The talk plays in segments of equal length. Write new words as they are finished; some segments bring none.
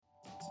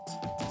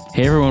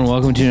Hey everyone,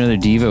 welcome to another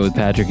Devo with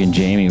Patrick and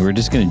Jamie. We're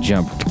just going to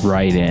jump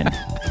right in.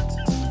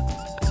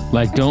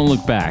 Like, don't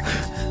look back.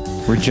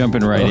 We're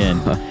jumping right in.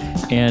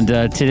 And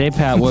today,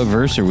 Pat, what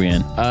verse are we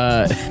in?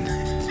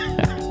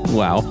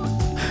 Wow.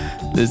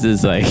 This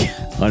is like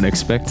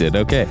unexpected.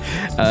 Okay.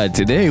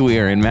 Today we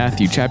are in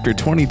Matthew chapter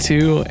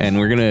 22, and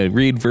we're going to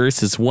read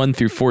verses 1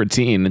 through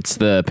 14. It's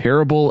the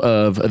parable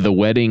of the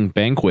wedding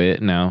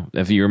banquet. Now,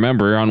 if you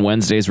remember, on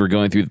Wednesdays we're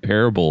going through the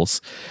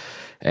parables.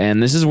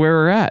 And this is where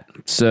we're at.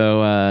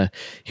 So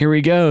here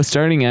we go,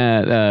 starting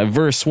at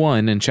verse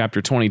 1 in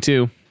chapter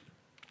 22.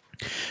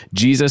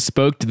 Jesus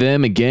spoke to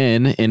them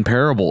again in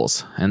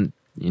parables. And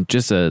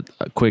just a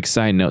quick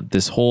side note,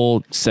 this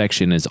whole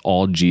section is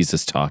all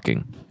Jesus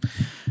talking.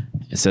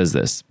 It says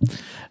this: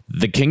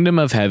 "The kingdom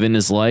of heaven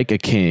is like a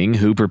king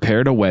who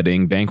prepared a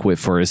wedding banquet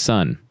for his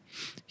son.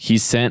 He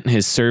sent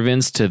his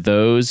servants to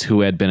those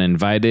who had been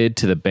invited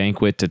to the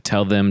banquet to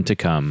tell them to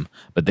come,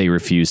 but they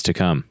refused to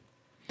come.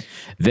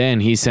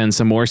 Then he sent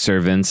some more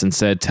servants and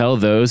said, 'Tell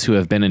those who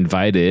have been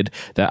invited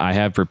that I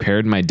have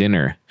prepared my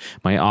dinner.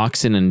 My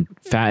oxen and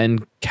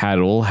fattened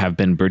cattle have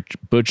been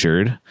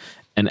butchered,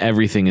 and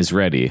everything is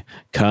ready.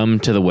 Come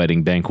to the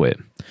wedding banquet.'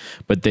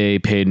 But they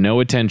paid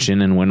no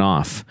attention and went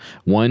off,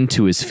 one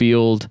to his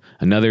field,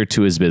 another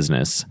to his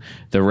business.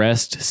 The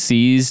rest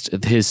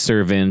seized his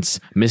servants,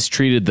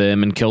 mistreated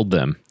them, and killed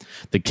them.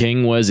 The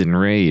king was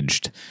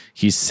enraged.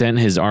 He sent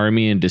his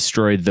army and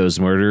destroyed those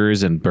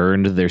murderers and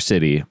burned their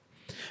city.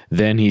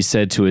 Then he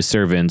said to his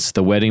servants,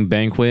 'The wedding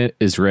banquet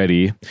is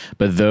ready,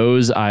 but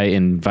those I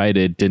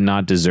invited did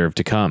not deserve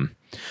to come.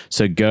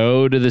 So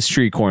go to the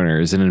street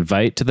corners and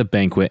invite to the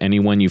banquet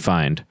anyone you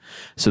find.'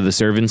 So the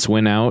servants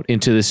went out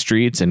into the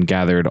streets and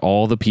gathered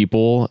all the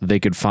people they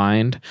could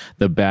find,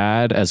 the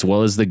bad as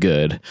well as the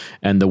good,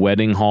 and the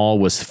wedding hall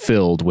was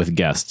filled with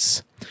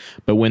guests.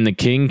 But when the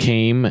king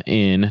came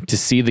in to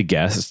see the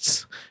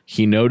guests,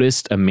 he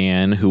noticed a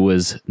man who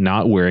was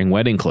not wearing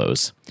wedding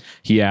clothes.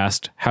 He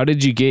asked, 'How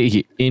did you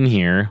get in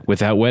here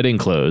without wedding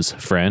clothes,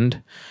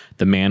 friend?'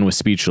 The man was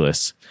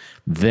speechless.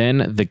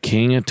 Then the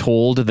king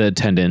told the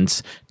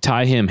attendants,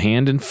 'Tie him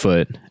hand and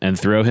foot and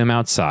throw him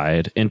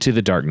outside into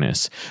the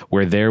darkness,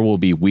 where there will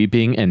be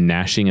weeping and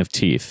gnashing of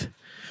teeth.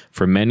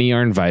 For many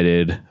are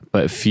invited,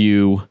 but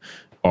few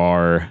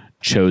are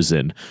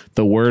chosen.'"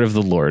 The word of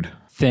the Lord.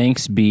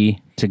 Thanks be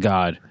to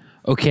God.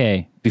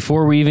 Okay,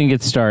 before we even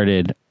get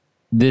started,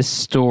 this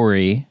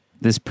story,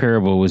 this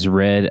parable was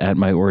read at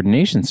my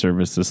ordination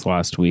service this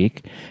last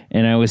week,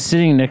 and I was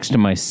sitting next to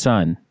my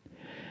son.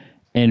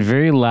 And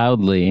very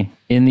loudly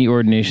in the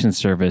ordination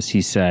service, he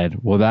said,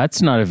 "Well,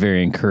 that's not a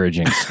very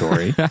encouraging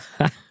story."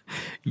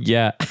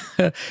 Yeah,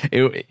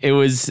 it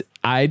was,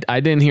 I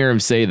didn't hear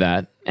him say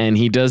that. And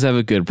he does have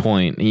a good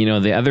point. You know,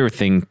 the other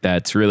thing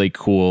that's really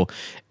cool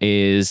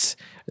is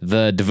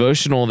the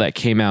devotional that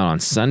came out on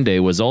Sunday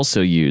was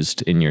also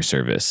used in your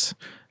service.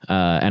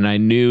 And I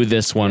knew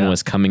this one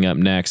was coming up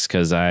next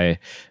because I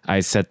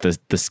set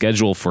the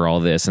schedule for all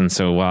this. And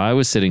so while I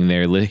was sitting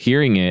there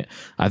hearing it,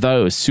 I thought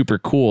it was super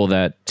cool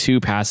that two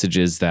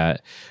passages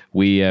that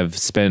we have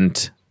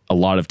spent a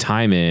lot of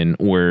time in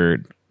were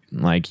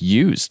like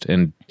used.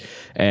 And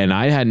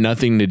I had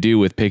nothing to do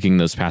with picking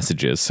those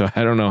passages. So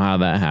I don't know how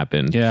that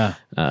happened. Yeah.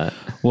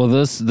 Well,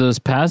 those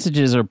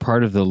passages are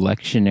part of the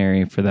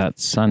lectionary for that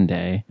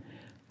Sunday,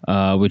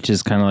 which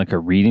is kind of like a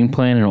reading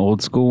plan, an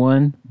old school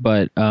one.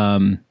 But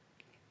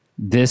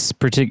this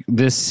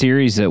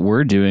series that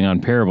we're doing on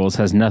parables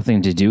has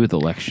nothing to do with the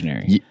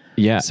lectionary.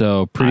 Yeah.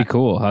 So pretty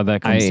cool how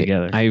that comes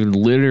together. I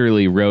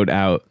literally wrote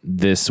out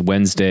this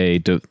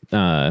Wednesday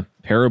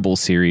parable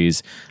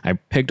series. I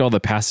picked all the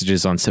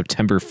passages on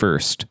September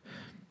 1st,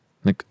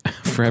 like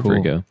forever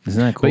ago.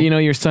 Isn't that cool? But you know,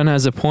 your son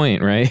has a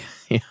point, right?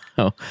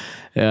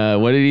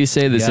 What did he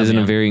say? This isn't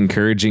a very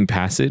encouraging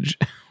passage.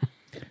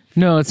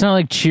 No, it's not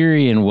like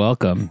cheery and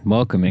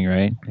welcoming,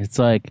 right? It's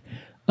like,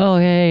 oh,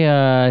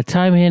 hey,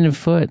 tie him hand and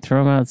foot,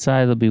 throw him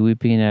outside, they'll be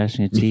weeping and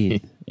gnashing of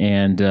teeth.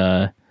 And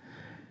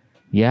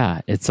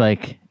it's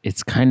like,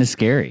 it's kind of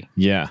scary.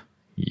 Yeah.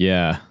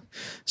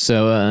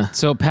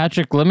 So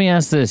Patrick, let me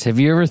ask this. Have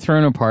you ever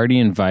thrown a party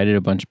and invited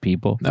a bunch of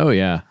people? Oh,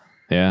 yeah.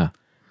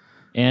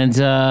 And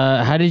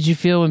how did you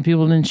feel when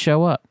people didn't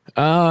show up?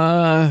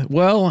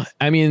 Well,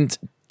 I mean,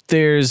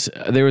 there was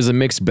a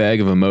mixed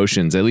bag of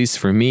emotions. At least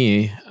for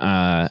me,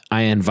 I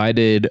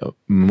invited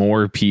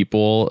more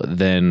people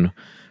than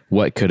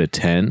what could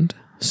attend.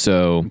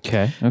 So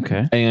okay.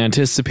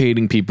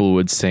 Anticipating people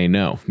would say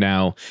no.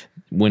 Now,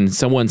 when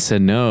someone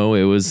said no,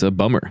 it was a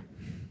bummer.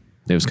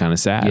 It was kind of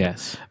sad.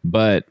 Yes.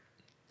 But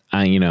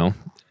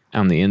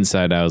on the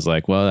inside, I was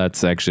like, well,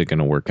 that's actually going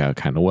to work out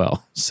kind of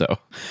well. So,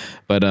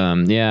 but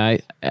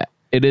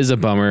it is a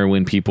bummer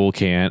when people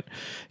can't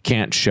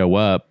show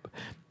up.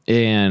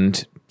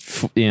 And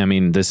I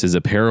mean, this is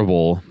a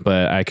parable,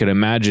 but I could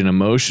imagine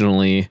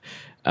emotionally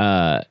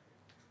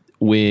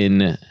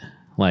when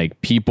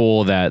like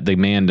people that the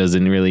man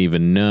doesn't really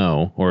even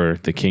know, or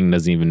the king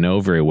doesn't even know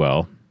very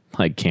well,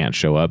 like can't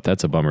show up.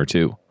 That's a bummer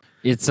too.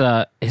 It's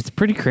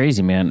pretty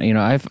crazy, man. You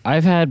know,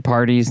 I've had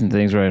parties and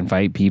things where I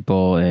invite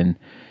people, and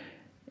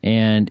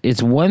And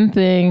it's one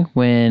thing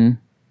when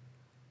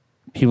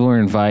people are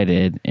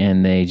invited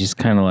and they just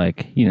kind of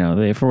like,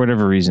 they, for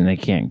whatever reason, they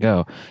can't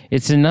go.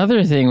 It's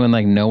another thing when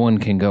like no one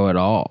can go at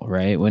all,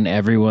 right? When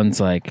everyone's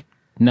like,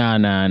 nah,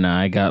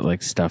 I got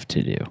like stuff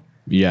to do.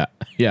 Yeah.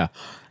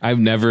 I've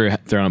never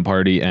thrown a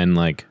party and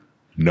like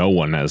no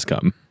one has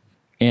come.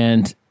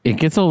 And it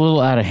gets a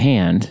little out of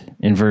hand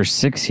in verse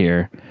 6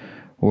 here,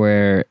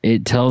 where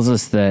it tells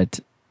us that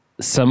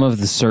some of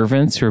the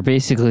servants who are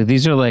basically,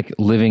 these are like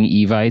living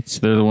Evites.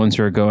 They're the ones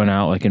who are going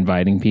out like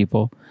inviting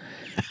people.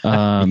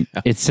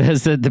 It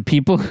says that the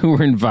people who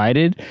were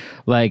invited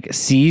like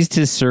seized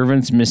his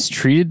servants,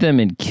 mistreated them,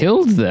 and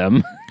killed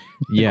them.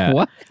 Yeah.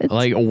 What?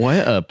 Like,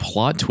 what a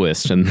plot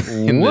twist in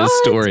this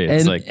story.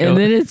 It's and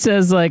then it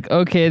says like,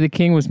 okay, the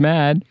king was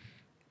mad.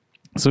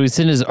 So he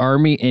sent his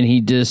army and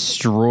he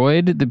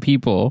destroyed the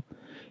people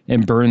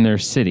and burned their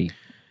city.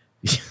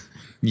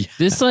 Yeah.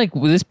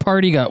 This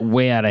party got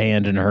way out of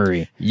hand in a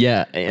hurry.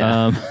 Yeah.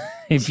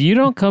 If you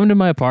don't come to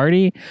my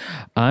party,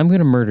 I'm going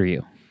to murder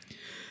you.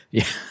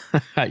 Yeah.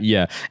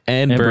 Yeah.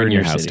 And burn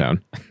your house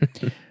down.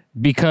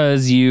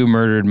 Because you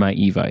murdered my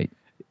Evite.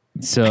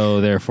 So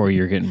therefore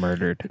you're getting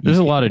murdered. There's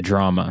a lot of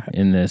drama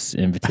in this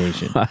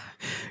invitation.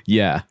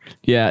 Yeah.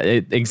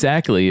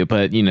 Exactly.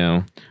 But,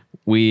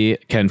 we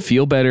can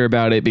feel better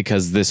about it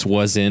because this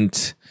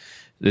isn't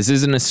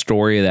a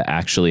story that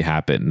actually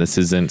happened. This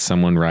isn't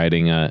someone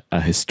writing a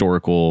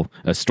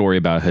story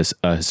about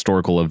a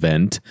historical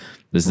event.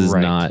 This is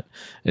right.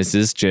 This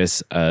is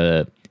just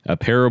a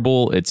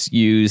parable. It's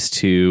used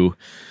to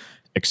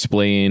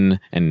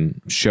explain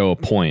and show a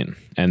point.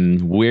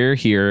 And we're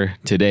here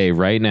today,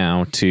 right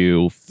now,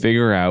 to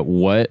figure out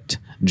what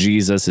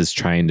Jesus is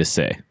trying to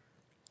say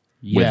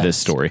with this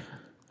story.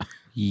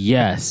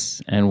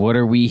 Yes. And what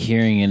are we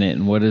hearing in it?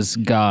 And what does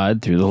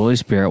God, through the Holy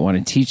Spirit, want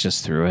to teach us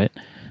through it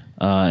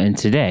and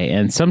today?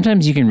 And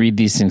sometimes you can read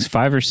these things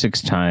 5 or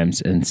 6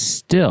 times and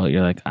still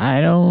you're like, I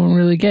don't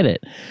really get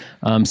it.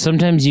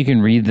 Sometimes you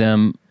can read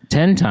them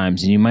 10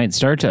 times and you might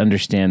start to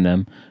understand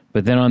them.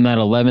 But then on that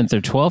 11th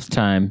or 12th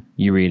time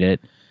you read it,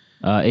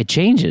 it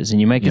changes and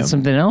you might get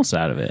something else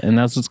out of it. And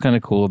that's what's kind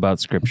of cool about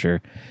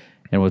Scripture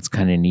and what's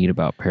kind of neat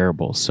about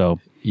parables. So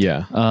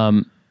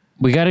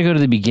we got to go to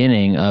the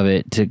beginning of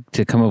it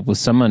to come up with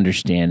some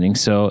understanding.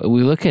 So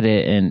we look at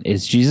it, and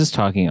it's Jesus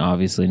talking,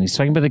 obviously, and he's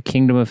talking about the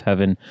kingdom of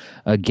heaven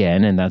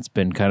again, and that's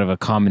been kind of a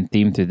common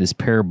theme through this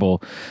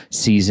parable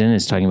season,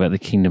 is talking about the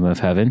kingdom of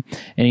heaven.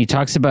 And he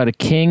talks about a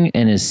king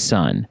and his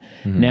son.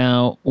 Mm-hmm.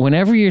 Now,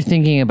 whenever you're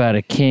thinking about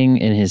a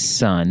king and his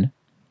son,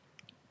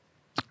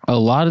 a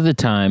lot of the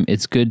time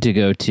it's good to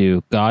go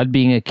to God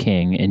being a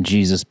king and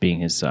Jesus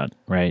being his son,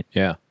 right?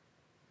 Yeah.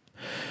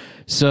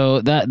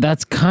 So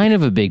that's kind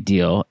of a big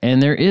deal.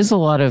 And there is a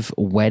lot of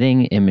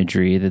wedding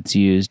imagery that's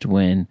used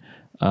when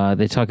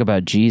they talk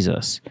about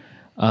Jesus.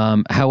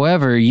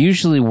 However,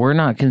 usually we're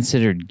not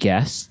considered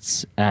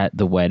guests at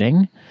the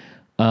wedding.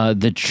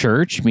 The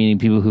church, meaning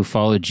people who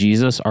follow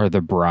Jesus, are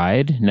the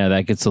bride. Now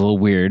that gets a little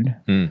weird.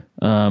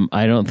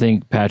 I don't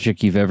think,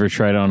 Patrick, you've ever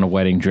tried on a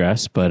wedding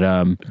dress, but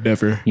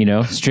never.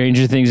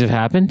 Stranger things have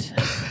happened.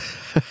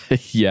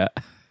 Yeah.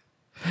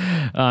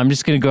 I'm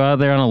just going to go out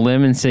there on a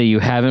limb and say you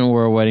haven't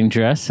wore a wedding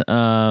dress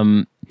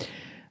because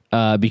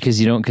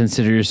you don't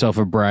consider yourself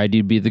a bride.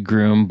 You'd be the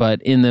groom.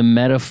 But in the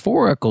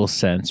metaphorical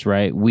sense,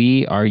 right,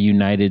 we are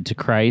united to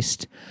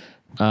Christ,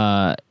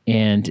 and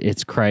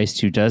it's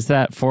Christ who does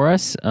that for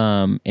us.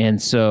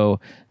 And so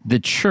the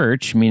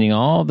church, meaning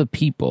all the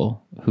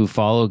people who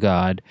follow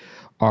God,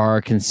 are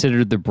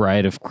considered the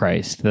bride of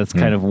Christ. That's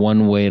kind of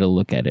one way to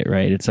look at it,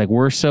 right? It's like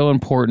we're so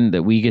important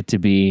that we get to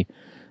be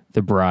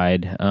the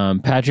bride.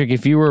 Patrick,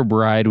 if you were a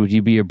bride, would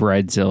you be a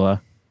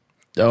bridezilla?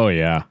 Oh,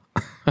 yeah.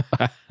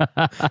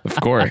 Of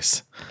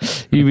course.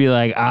 You'd be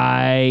like,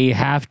 I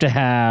have to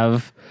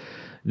have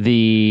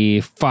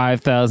the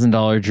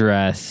 $5,000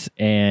 dress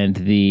and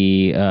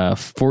the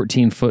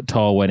 14-foot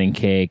tall wedding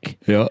cake.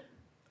 Yeah.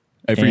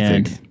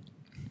 Everything. And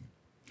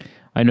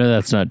I know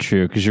that's not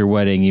true because your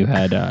wedding, you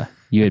had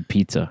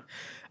pizza.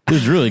 It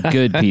was really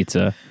good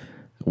pizza,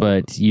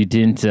 but you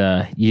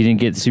didn't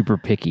get super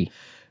picky.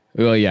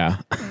 Well, yeah,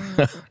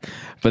 but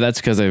that's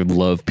because I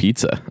love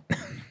pizza.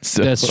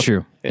 So. That's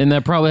true, and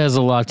that probably has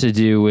a lot to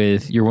do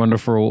with your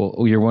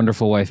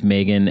wonderful wife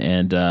Megan,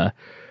 and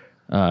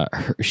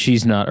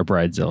she's not a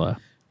bridezilla.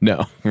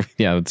 No,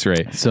 yeah, that's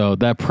right. So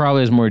that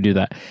probably has more to do with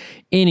that.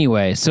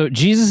 Anyway, so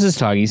Jesus is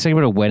talking. He's talking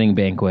about a wedding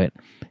banquet,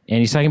 and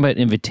he's talking about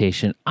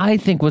invitation. I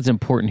think what's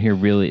important here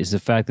really is the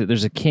fact that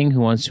there's a king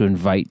who wants to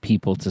invite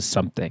people to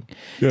something.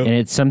 Yep. And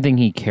it's something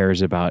he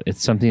cares about.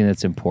 It's something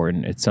that's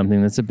important. It's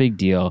something that's a big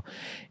deal.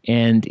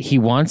 And he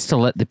wants to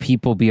let the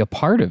people be a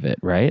part of it,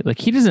 right? Like,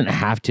 he doesn't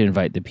have to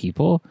invite the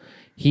people.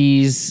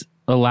 He's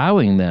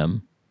allowing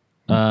them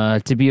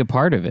to be a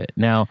part of it.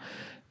 Now,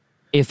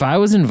 if I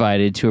was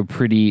invited to a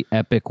pretty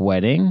epic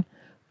wedding,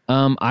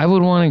 I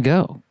would want to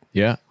go.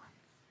 Yeah.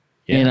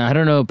 Yeah. And I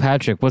don't know,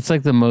 Patrick, what's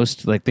like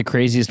the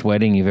craziest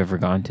wedding you've ever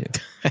gone to?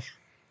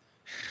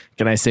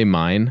 Can I say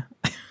mine?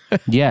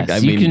 Yes, I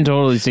you mean, can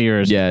totally see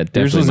yours. Yeah,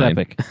 yours definitely was mine.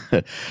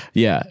 epic.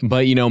 Yeah,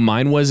 but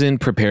mine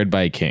wasn't prepared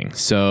by a king.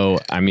 So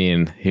I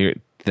mean, here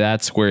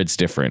that's where it's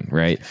different,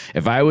 right?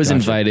 If I was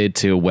invited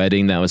to a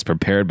wedding that was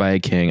prepared by a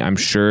king, I'm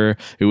sure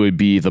it would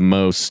be the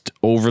most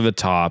over the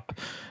top,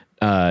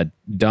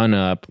 done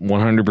up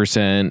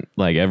 100%.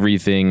 Like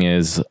everything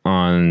is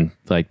on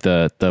like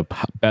the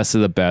best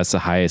of the best, the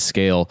highest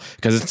scale,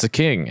 because it's a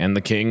king, and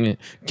the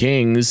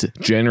kings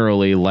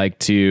generally like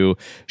to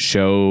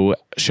show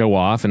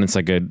off, and it's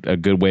like a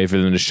good way for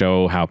them to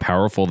show how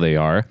powerful they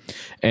are.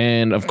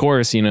 And of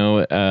course,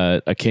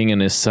 a king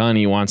and his son,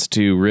 he wants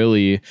to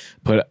really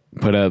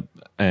put up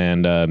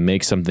and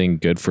make something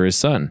good for his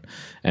son.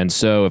 And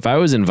so if I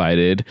was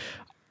invited,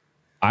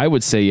 I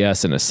would say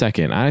yes in a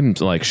second. I'm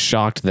like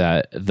shocked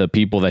that the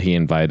people that he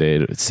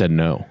invited said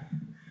no.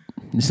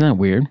 Isn't that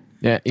weird?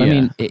 Yeah. I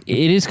mean, it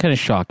is kind of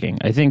shocking,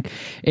 I think.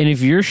 And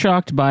if you're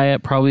shocked by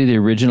it, probably the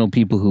original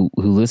people who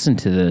listen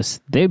to this,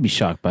 they'd be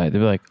shocked by it. They'd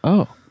be like,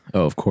 oh,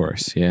 of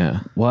course.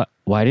 Yeah.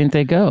 Why didn't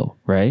they go?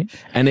 Right.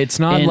 And it's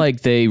not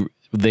like they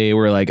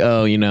were like,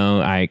 oh,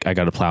 I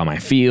got to plow my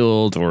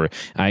field, or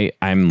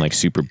I'm like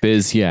super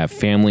busy. I have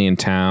family in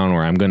town,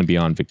 or I'm going to be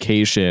on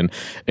vacation.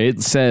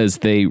 It says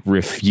they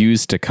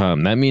refused to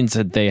come. That means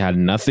that they had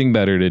nothing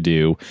better to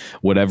do,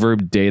 whatever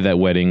day that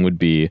wedding would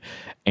be,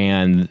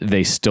 and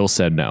they still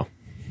said no.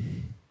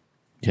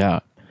 Yeah.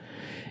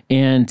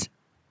 And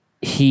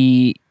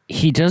he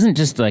doesn't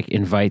just like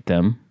invite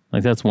them.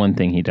 Like that's one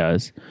thing he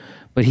does.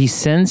 But he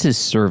sends his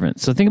servant.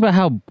 So think about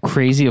how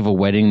crazy of a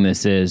wedding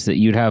this is, that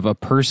you'd have a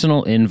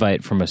personal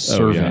invite from a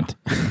servant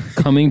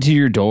coming to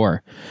your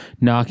door,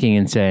 knocking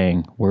and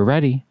saying, we're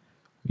ready.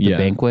 The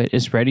banquet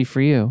is ready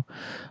for you.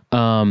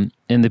 And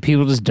the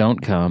people just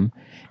don't come.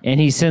 And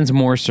he sends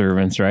more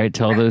servants, right?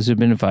 Tell those who've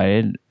been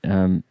invited.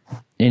 And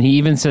he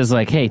even says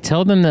like, hey,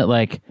 tell them that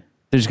like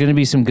there's going to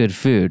be some good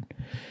food.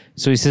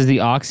 So he says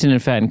the oxen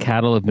and fattened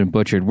cattle have been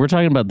butchered. We're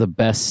talking about the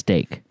best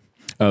steak.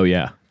 Oh,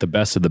 yeah. The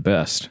best of the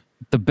best.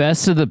 The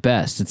best of the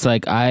best. It's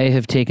like I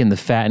have taken the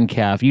fattened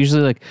calf.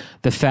 Usually like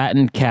the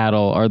fattened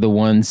cattle are the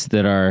ones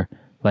that are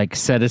like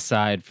set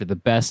aside for the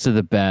best of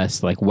the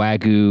best, like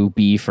Wagyu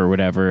beef or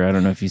whatever. I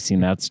don't know if you've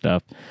seen that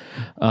stuff.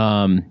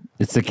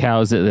 It's the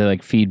cows that they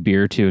like feed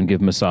beer to and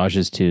give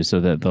massages to so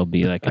that they'll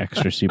be like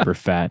extra super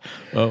fat.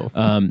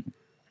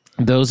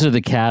 Those are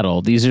the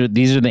cattle. These are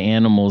the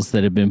animals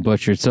that have been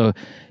butchered. So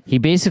he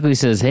basically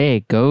says,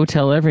 hey, go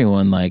tell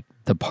everyone like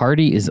the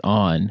party is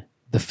on.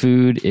 The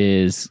food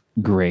is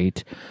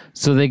great.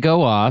 So they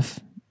go off,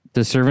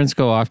 the servants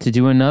go off to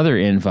do another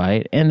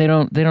invite, and they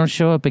don't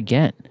show up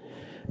again.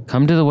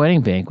 Come to the wedding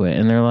banquet,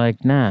 and they're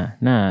like,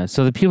 nah.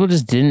 So the people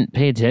just didn't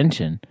pay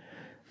attention.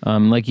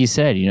 Like you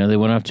said, they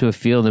went off to a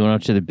field, they went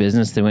off to their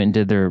business, they went and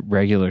did their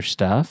regular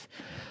stuff.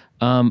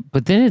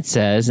 But then it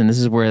says, and this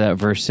is where that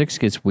verse 6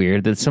 gets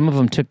weird, that some of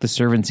them took the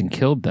servants and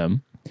killed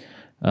them.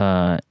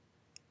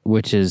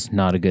 Which is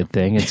not a good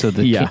thing. And so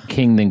the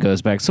king then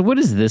goes back. So what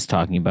is this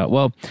talking about?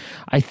 Well,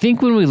 I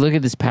think when we look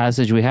at this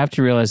passage, we have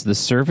to realize the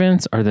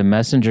servants are the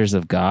messengers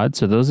of God.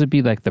 So those would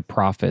be like the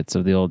prophets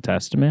of the Old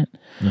Testament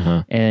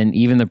and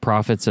even the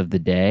prophets of the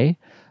day.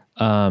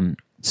 So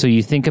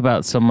you think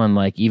about someone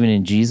like even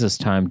in Jesus'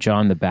 time,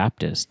 John the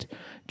Baptist.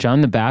 John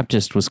the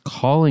Baptist was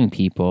calling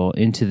people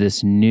into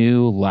this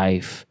new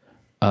life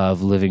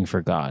of living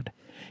for God.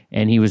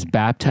 And he was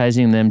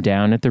baptizing them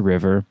down at the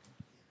river.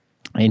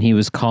 And he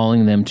was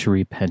calling them to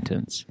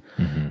repentance.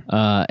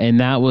 And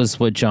that was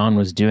what John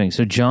was doing.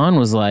 So John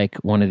was like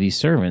one of these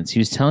servants. He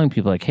was telling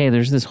people like, hey,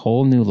 there's this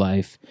whole new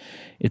life.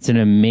 It's an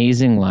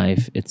amazing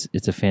life.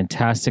 It's a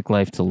fantastic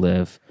life to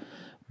live.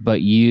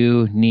 But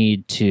you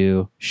need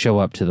to show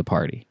up to the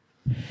party.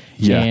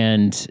 Yeah.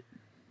 And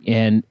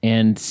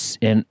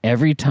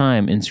every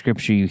time in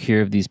Scripture you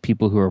hear of these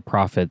people who are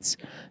prophets,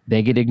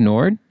 they get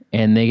ignored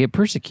and they get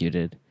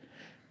persecuted.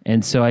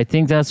 And so I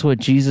think that's what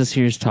Jesus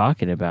here is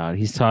talking about.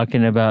 He's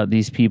talking about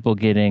these people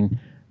getting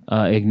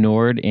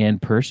ignored and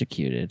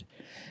persecuted.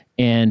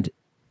 And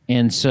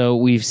so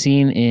we've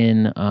seen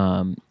in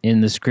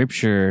the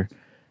Scripture,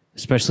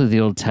 especially the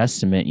Old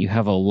Testament, you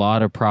have a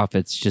lot of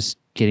prophets just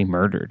getting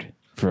murdered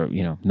for,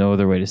 no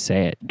other way to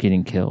say it,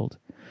 getting killed.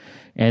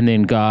 And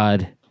then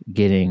God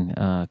getting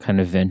kind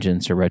of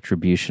vengeance or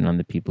retribution on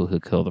the people who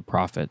kill the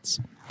prophets.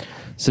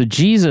 So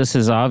Jesus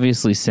is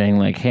obviously saying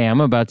like, hey,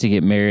 I'm about to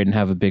get married and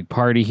have a big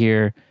party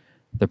here.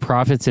 The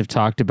prophets have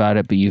talked about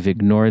it, but you've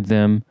ignored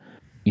them.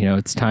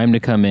 It's time to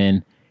come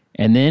in.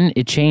 And then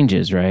it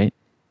changes, right?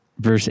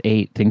 Verse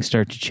 8, things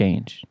start to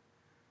change.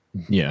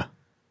 Yeah.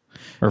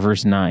 Or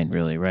verse 9,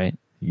 really, right?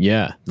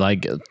 Yeah.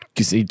 Like,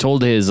 because he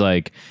told his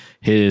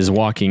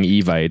walking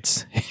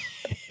Evites,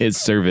 his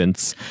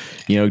servants,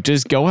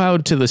 just go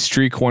out to the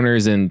street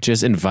corners and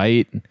just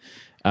invite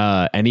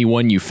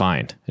anyone you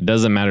find. It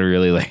doesn't matter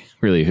really like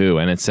really who.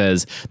 And it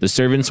says, the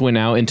servants went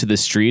out into the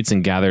streets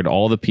and gathered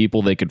all the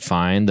people they could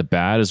find, the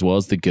bad as well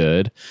as the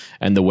good.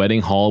 And the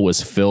wedding hall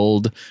was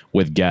filled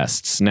with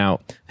guests. Now,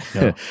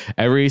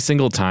 every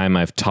single time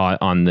I've taught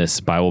on this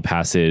Bible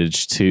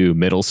passage to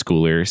middle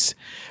schoolers,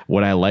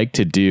 what I like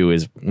to do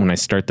is when I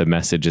start the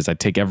message is I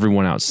take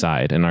everyone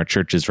outside, and our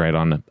church is right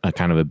on a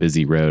kind of a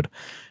busy road.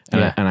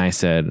 And I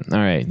said, all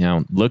right,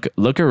 now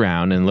look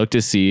around and look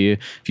to see if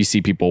you see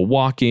people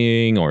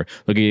walking, or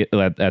look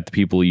at the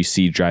people you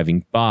see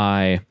driving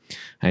by.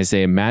 I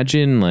say,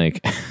 imagine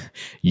like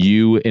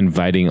you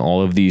inviting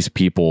all of these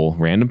people,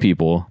 random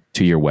people,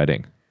 to your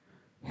wedding.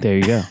 There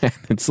you go.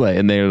 It's like,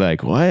 and they're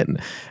like, what?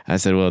 I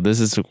said, well, this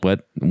is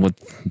what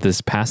this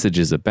passage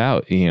is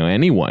about. You know,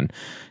 anyone.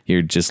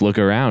 You just look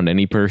around,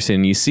 any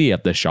person you see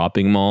at the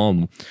shopping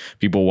mall,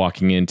 people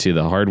walking into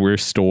the hardware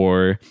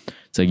store.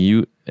 It's like,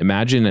 you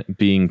imagine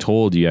being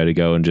told you had to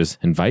go and just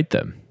invite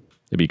them.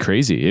 It'd be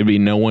crazy. It'd be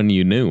no one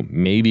you knew.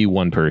 Maybe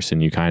one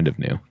person you kind of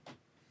knew.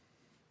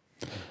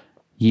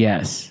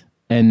 Yes.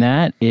 And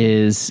that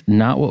is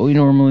not what we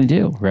normally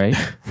do, right?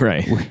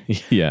 Right.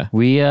 Yeah.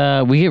 We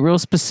get real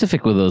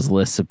specific with those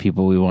lists of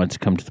people we want to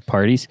come to the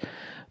parties.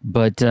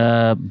 But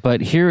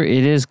here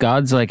it is.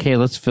 God's like, hey,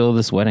 let's fill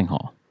this wedding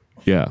hall.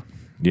 Yeah.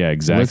 Yeah,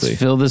 exactly. Let's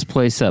fill this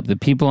place up. The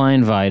people I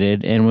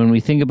invited. And when we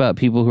think about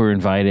people who are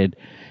invited,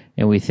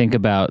 and we think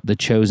about the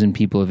chosen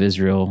people of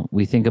Israel,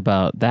 we think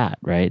about that,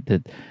 right?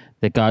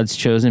 That God's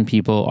chosen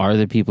people are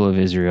the people of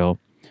Israel,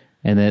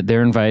 and that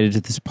they're invited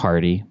to this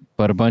party,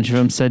 but a bunch of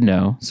them said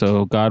no.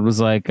 So God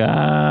was like,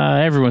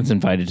 everyone's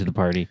invited to the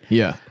party.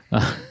 Yeah.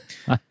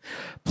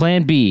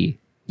 Plan B,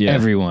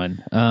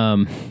 everyone.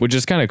 Which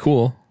is kind of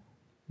cool.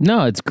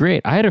 No, it's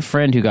great. I had a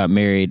friend who got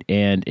married,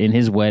 and in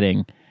his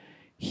wedding,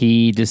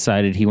 he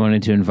decided he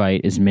wanted to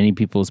invite as many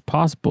people as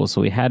possible.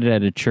 So he had it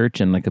at a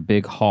church in like a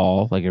big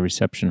hall, like a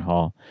reception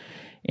hall.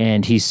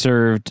 And he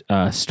served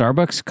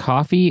Starbucks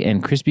coffee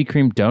and Krispy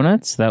Kreme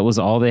donuts. That was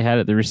all they had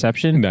at the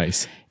reception.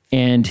 Nice.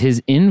 And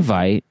his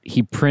invite,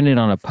 he printed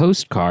on a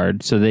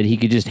postcard so that he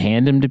could just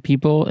hand them to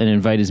people and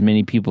invite as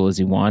many people as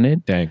he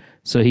wanted. Dang.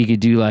 So he could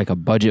do like a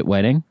budget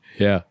wedding.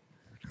 Yeah.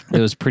 It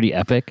was pretty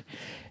epic.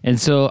 And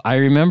so I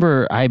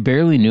remember I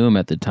barely knew him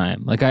at the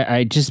time. Like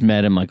I just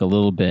met him like a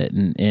little bit,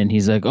 and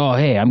he's like, oh,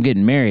 hey, I'm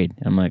getting married.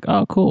 I'm like,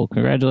 oh, cool.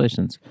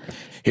 Congratulations.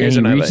 Here's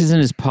and he another. reaches in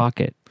his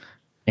pocket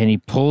and he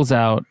pulls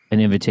out an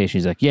invitation.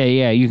 He's like,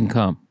 yeah, you can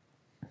come.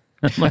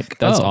 I'm like,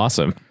 that's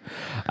awesome.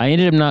 I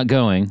ended up not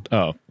going.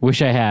 Oh,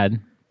 wish I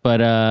had,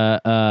 but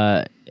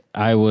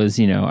I was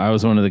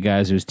one of the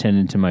guys who was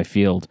tending to my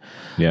field,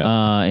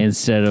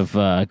 instead of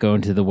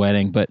going to the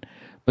wedding. But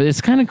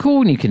it's kind of cool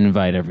when you can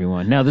invite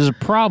everyone. Now, there's a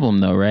problem,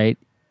 though, right?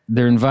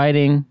 They're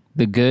inviting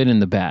the good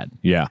and the bad.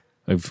 Yeah,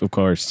 of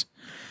course.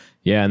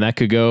 Yeah, and that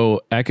could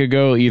go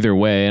either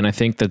way. And I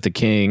think that the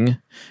king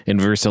in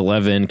verse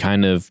 11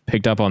 kind of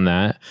picked up on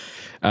that.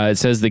 It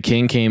says the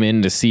king came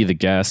in to see the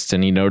guests,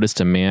 and he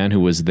noticed a man who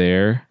was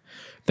there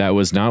that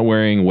was not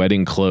wearing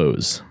wedding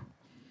clothes.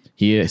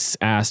 He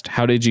asked,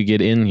 how did you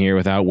get in here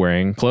without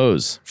wearing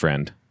clothes,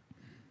 friend?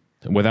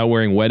 Without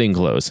wearing wedding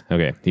clothes.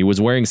 Okay. He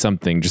was wearing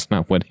something, just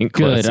not wedding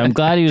clothes. Good. I'm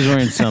glad he was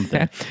wearing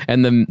something.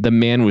 And the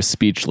man was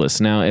speechless.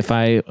 Now, if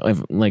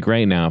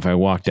right now, if I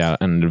walked out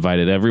and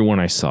invited everyone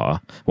I saw,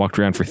 walked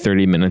around for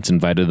 30 minutes,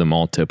 invited them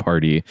all to a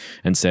party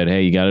and said,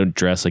 hey, you got to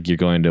dress like you're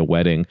going to a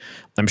wedding,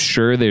 I'm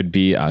sure there'd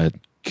be a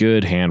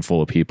good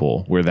handful of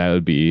people where that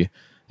would be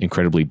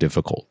incredibly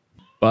difficult.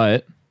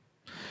 But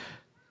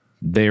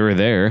they were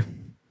there.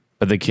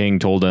 But the king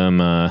told him,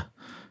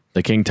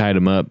 the king tied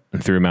him up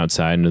and threw him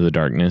outside into the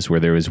darkness where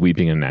there was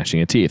weeping and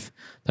gnashing of teeth.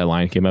 That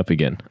line came up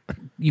again.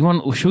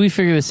 Should we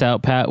figure this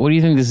out, Pat? What do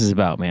you think this is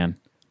about, man?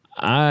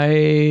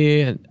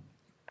 I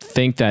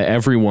think that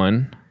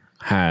everyone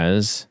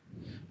has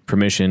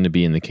permission to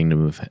be in the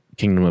kingdom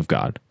of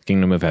God,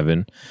 kingdom of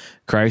heaven.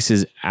 Christ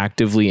is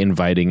actively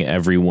inviting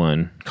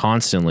everyone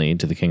constantly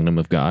to the kingdom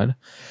of God.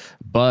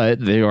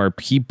 But there are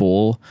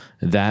people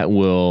that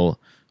will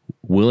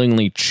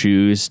willingly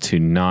choose to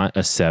not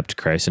accept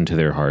Christ into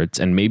their hearts,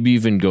 and maybe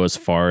even go as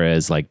far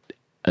as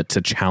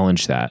to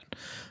challenge that,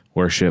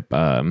 worship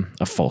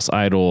a false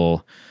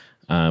idol,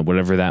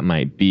 whatever that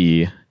might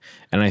be.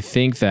 And I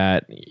think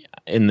that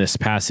in this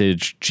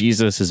passage,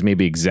 Jesus is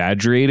maybe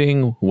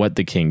exaggerating what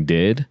the king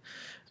did,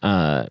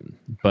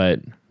 but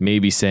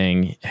maybe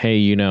saying,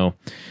 hey,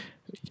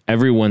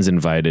 everyone's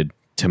invited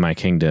to my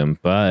kingdom,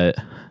 but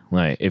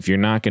if you're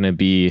not going to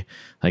be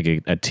like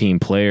a team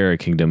player, a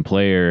kingdom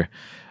player,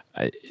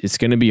 it's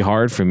going to be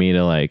hard for me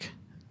to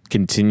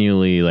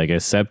continually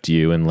accept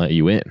you and let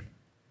you in,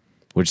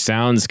 which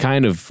sounds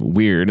kind of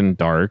weird and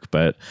dark,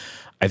 but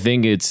I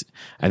think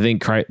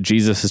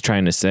Jesus is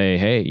trying to say,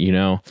 hey,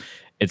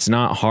 it's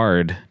not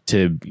hard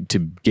to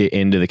get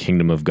into the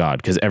kingdom of God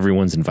because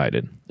everyone's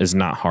invited. It's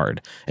not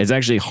hard. It's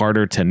actually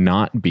harder to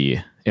not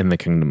be in the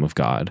kingdom of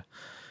God.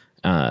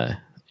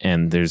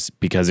 And there's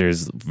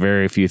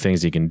very few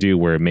things you can do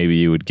where maybe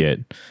you would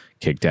get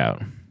kicked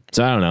out.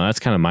 So I don't know. That's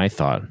kind of my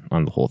thought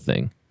on the whole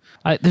thing.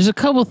 There's a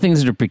couple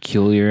things that are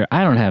peculiar.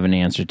 I don't have an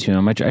answer to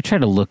them. I try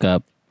to look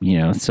up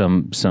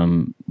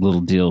some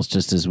little deals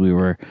just as we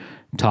were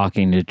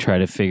talking to try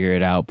to figure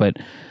it out. But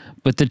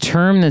the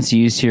term that's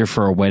used here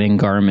for a wedding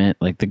garment,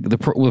 like the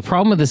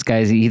problem with this guy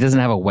is he doesn't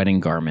have a wedding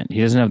garment.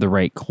 He doesn't have the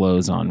right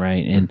clothes on,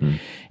 right? And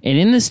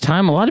in this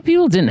time, a lot of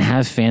people didn't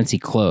have fancy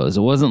clothes.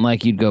 It wasn't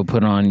like you'd go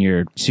put on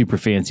your super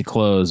fancy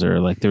clothes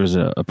or like there was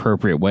an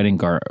appropriate wedding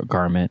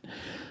garment.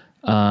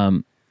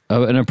 An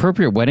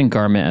appropriate wedding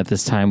garment at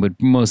this time would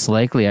most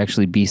likely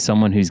actually be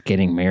someone who's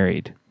getting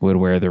married would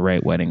wear the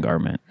right wedding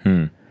garment.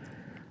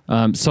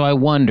 So I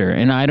wonder,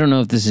 and I don't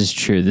know if this is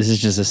true. This is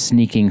just a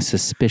sneaking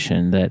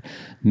suspicion that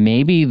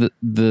maybe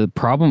the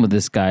problem with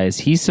this guy is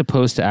he's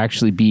supposed to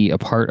actually be a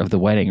part of the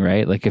wedding,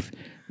 right? Like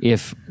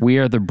if we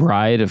are the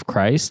bride of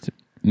Christ,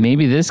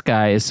 maybe this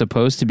guy is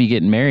supposed to be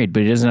getting married,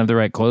 but he doesn't have the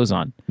right clothes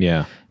on.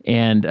 Yeah.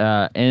 And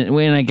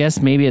when I guess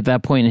maybe at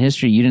that point in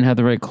history you didn't have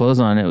the right clothes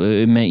on,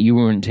 it meant you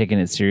weren't taking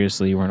it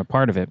seriously. You weren't a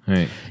part of it.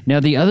 Right. Now,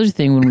 the other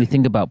thing when we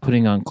think about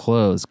putting on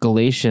clothes,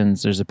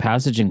 there's a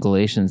passage in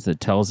Galatians that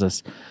tells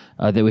us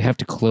that we have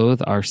to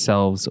clothe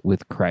ourselves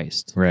with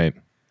Christ. Right.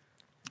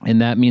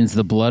 And that means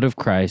the blood of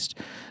Christ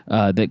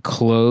that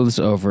clothes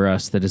over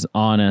us, that is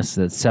on us,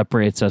 that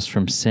separates us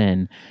from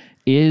sin,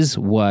 is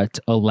what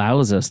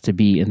allows us to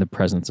be in the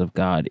presence of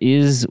God,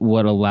 is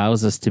what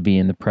allows us to be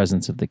in the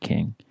presence of the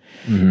King.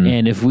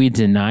 And if we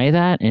deny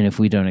that, and if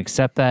we don't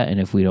accept that, and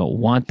if we don't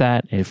want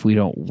that, and if we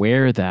don't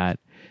wear that,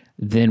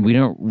 then we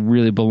don't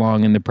really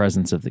belong in the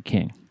presence of the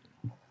King.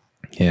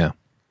 Yeah.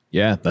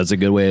 Yeah, that's a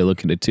good way of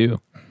looking at it too.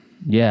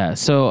 Yeah.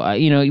 So,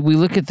 we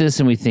look at this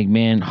and we think,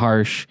 man,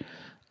 harsh.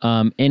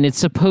 And it's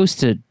supposed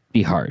to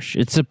be harsh.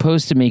 It's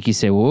supposed to make you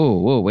say,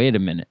 whoa, wait a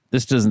minute.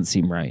 This doesn't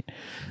seem right.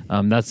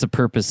 That's the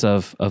purpose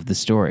of the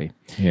story.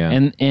 Yeah.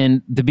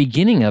 And the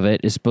beginning of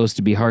it is supposed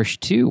to be harsh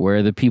too,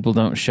 where the people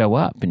don't show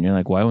up. And you're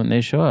like, why wouldn't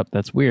they show up?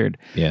 That's weird.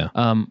 Yeah.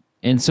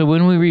 And so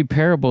when we read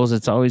parables,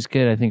 it's always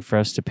good, I think, for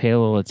us to pay a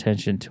little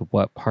attention to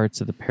what parts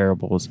of the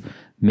parables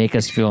make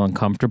us feel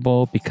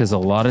uncomfortable, because a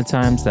lot of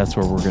times that's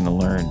where we're going to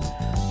learn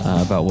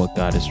about what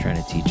God is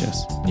trying to teach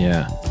us.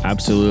 Yeah,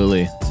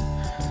 absolutely.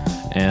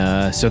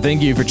 So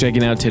thank you for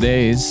checking out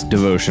today's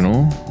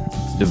devotional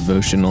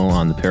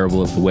on the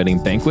parable of the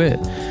wedding banquet.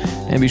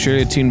 And be sure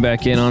to tune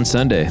back in on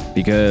Sunday,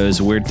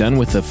 because we're done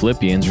with the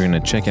Philippians. We're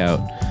going to check out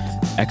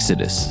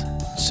Exodus.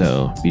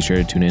 So be sure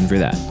to tune in for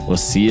that. We'll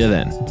see you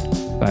then.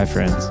 Bye,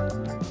 friends.